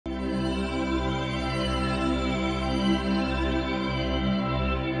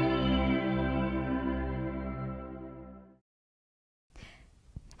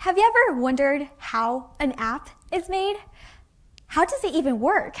Have you ever wondered how an app is made? How does it even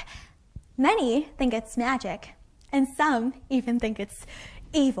work? Many think it's magic, and some even think it's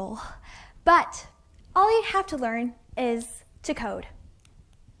evil. But all you have to learn is to code.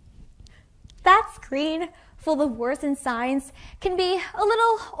 That screen full of words and signs can be a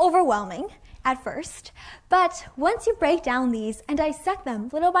little overwhelming at first, but once you break down these and dissect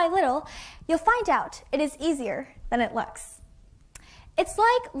them little by little, you'll find out it is easier than it looks. It's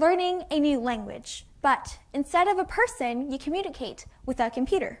like learning a new language, but instead of a person, you communicate with a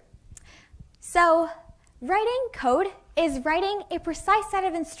computer. So, writing code is writing a precise set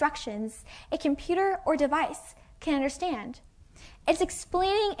of instructions a computer or device can understand. It's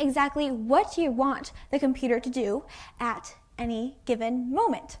explaining exactly what you want the computer to do at any given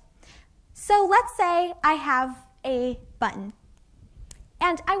moment. So let's say I have a button,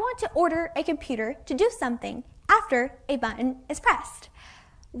 and I want to order a computer to do something after a button is pressed.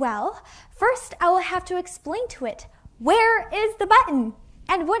 Well, first I will have to explain to it, where is the button?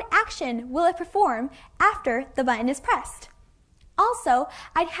 And what action will it perform after the button is pressed? Also,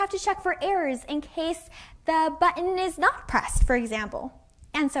 I'd have to check for errors in case the button is not pressed, for example,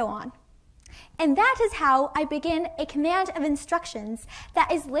 and so on. And that is how I begin a command of instructions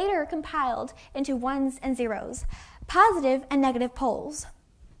that is later compiled into ones and zeros, positive and negative poles.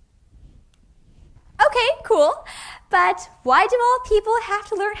 Okay, cool, but why do all people have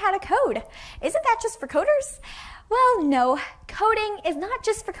to learn how to code? Isn't that just for coders? Well, no, coding is not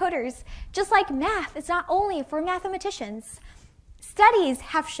just for coders, just like math is not only for mathematicians. Studies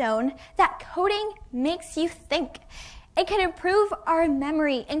have shown that coding makes you think. It can improve our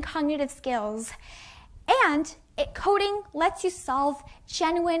memory and cognitive skills. And coding lets you solve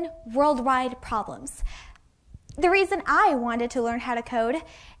genuine worldwide problems. The reason I wanted to learn how to code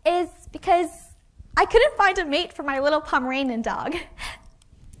is because I couldn't find a mate for my little Pomeranian dog.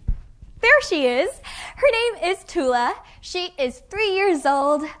 There she is. Her name is Tula. She is 3 years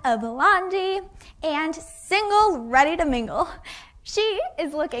old, a blondie, and single, ready to mingle. She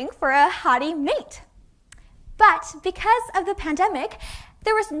is looking for a hottie mate. But because of the pandemic,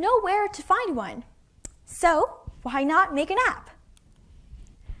 there was nowhere to find one. So why not make an app?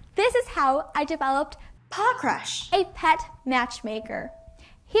 This is how I developed Paw Crush, a pet matchmaker.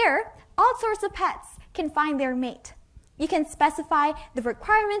 Here, all sorts of pets can find their mate. You can specify the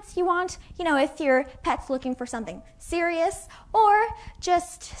requirements you want, if your pet's looking for something serious or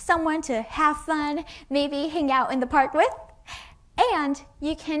just someone to have fun, maybe hang out in the park with. And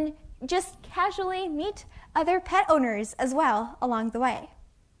you can just casually meet other pet owners as well along the way.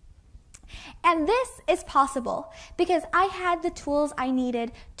 And this is possible because I had the tools I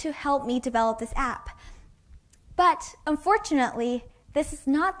needed to help me develop this app. But unfortunately, this is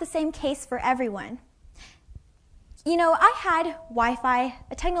not the same case for everyone. I had Wi-Fi,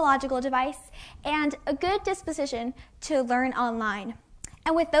 a technological device, and a good disposition to learn online.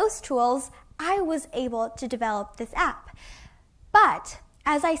 And with those tools, I was able to develop this app. But,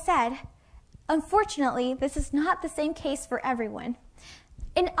 as I said, unfortunately, this is not the same case for everyone.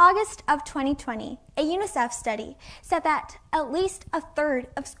 In August of 2020, a UNICEF study said that at least a third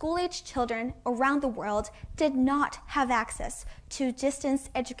of school-aged children around the world did not have access to distance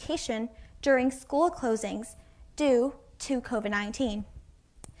education during school closings due to COVID-19.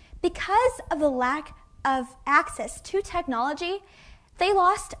 Because of the lack of access to technology, they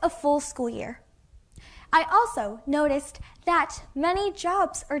lost a full school year. I also noticed that many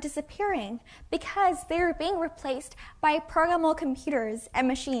jobs are disappearing because they are being replaced by programmable computers and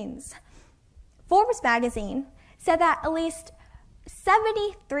machines. Forbes magazine said that at least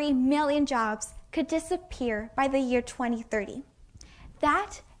 73 million jobs could disappear by the year 2030.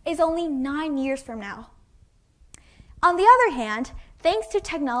 That is only 9 years from now. On the other hand, thanks to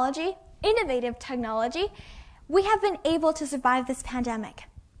technology, innovative technology, we have been able to survive this pandemic.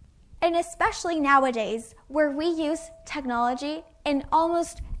 And especially nowadays, where we use technology in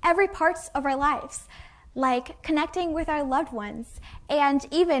almost every part of our lives, like connecting with our loved ones and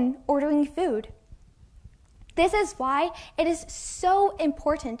even ordering food. This is why it is so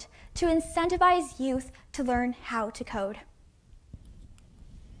important to incentivize youth to learn how to code.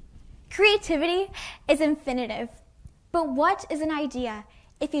 Creativity is infinitive, but what is an idea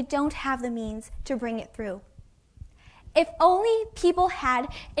if you don't have the means to bring it through? If only people had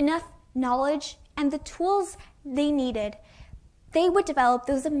enough knowledge and the tools they needed, they would develop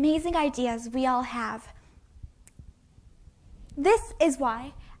those amazing ideas we all have. This is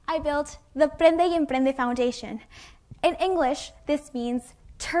why I built the Prende y Emprende Foundation. In English, this means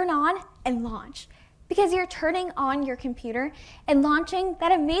turn on and launch, because you're turning on your computer and launching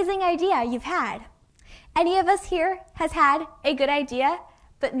that amazing idea you've had. Any of us here has had a good idea,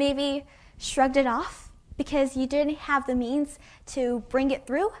 but maybe shrugged it off because you didn't have the means to bring it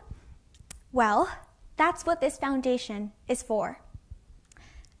through? Well, that's what this foundation is for.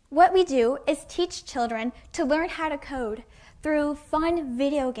 What we do is teach children to learn how to code through fun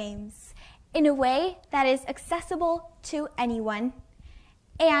video games in a way that is accessible to anyone,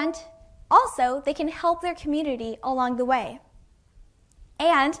 and also they can help their community along the way,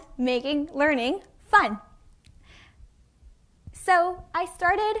 and making learning fun. So I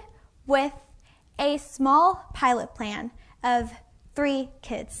started with a small pilot plan of 3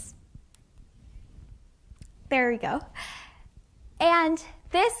 kids. There we go. And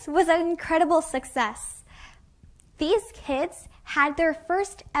this was an incredible success. These kids had their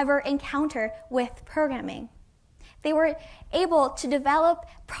first ever encounter with programming. They were able to develop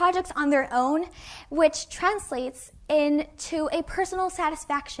projects on their own, which translates into a personal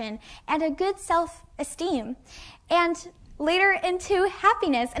satisfaction and a good self-esteem, and later into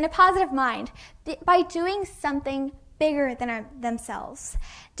happiness and a positive mind by doing something bigger than themselves,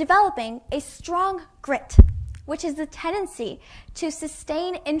 developing a strong grit, which is the tendency to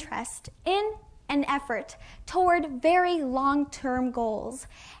sustain interest in an effort toward very long-term goals.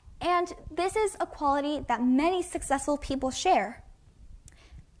 And this is a quality that many successful people share.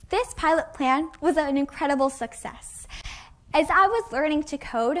 This pilot plan was an incredible success. As I was learning to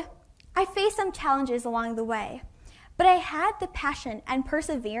code, I faced some challenges along the way, but I had the passion and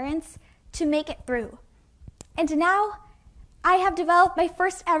perseverance to make it through. And now I have developed my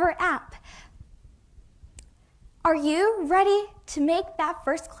first ever app. Are you ready to make that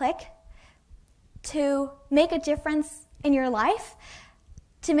first click? To make a difference in your life?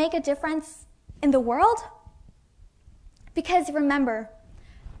 To make a difference in the world? Because remember,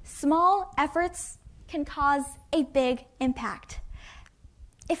 small efforts can cause a big impact.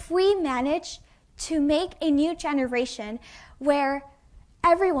 If we manage to make a new generation where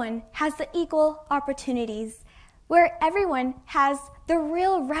everyone has the equal opportunities, where everyone has the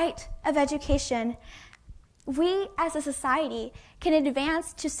real right of education, we as a society can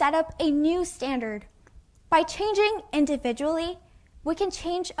advance to set up a new standard. By changing individually, we can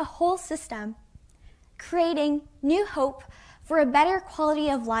change a whole system, creating new hope for a better quality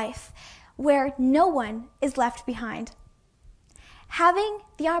of life where no one is left behind. Having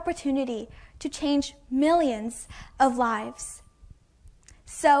the opportunity to change millions of lives.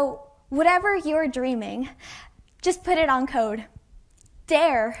 So whatever you're dreaming, just put it on code.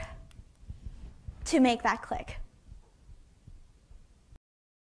 Dare to make that click.